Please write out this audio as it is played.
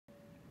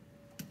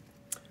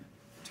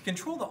To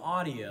control the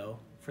audio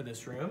for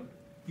this room,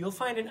 you'll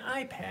find an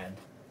iPad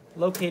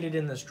located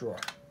in this drawer.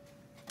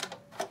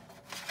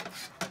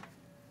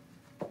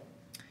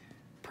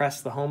 Press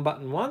the home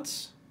button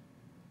once,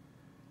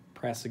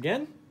 press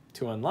again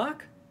to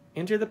unlock,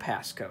 enter the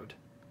passcode.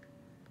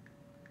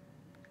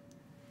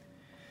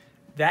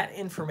 That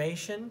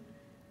information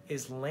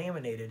is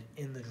laminated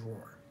in the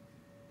drawer.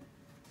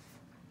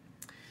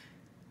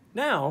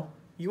 Now,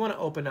 you want to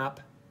open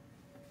up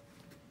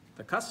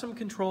the Custom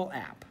Control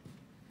app.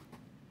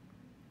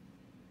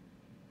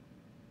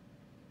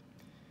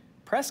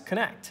 Press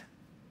Connect.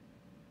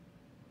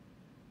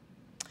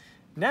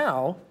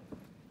 Now,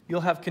 you'll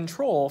have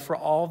control for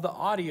all of the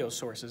audio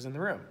sources in the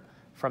room,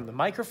 from the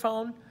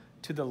microphone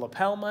to the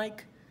lapel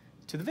mic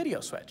to the video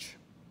switch.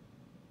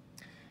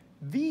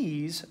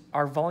 These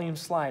are volume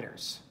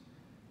sliders.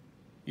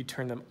 You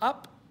turn them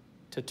up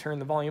to turn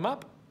the volume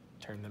up,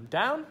 turn them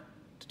down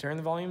to turn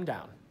the volume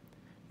down.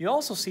 You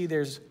also see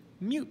there's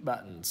mute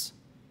buttons.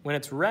 When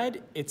it's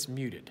red, it's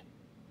muted.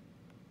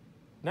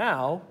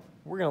 Now,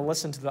 we're going to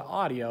listen to the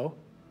audio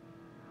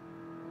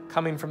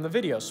coming from the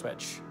video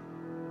switch.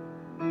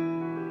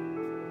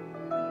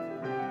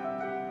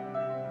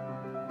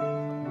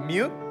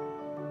 Mute,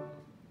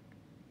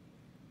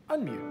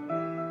 unmute.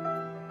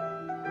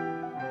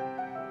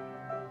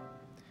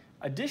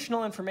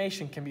 Additional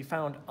information can be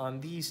found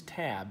on these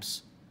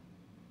tabs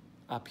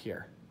up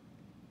here.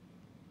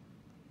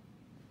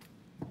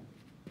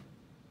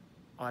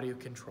 Audio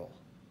control.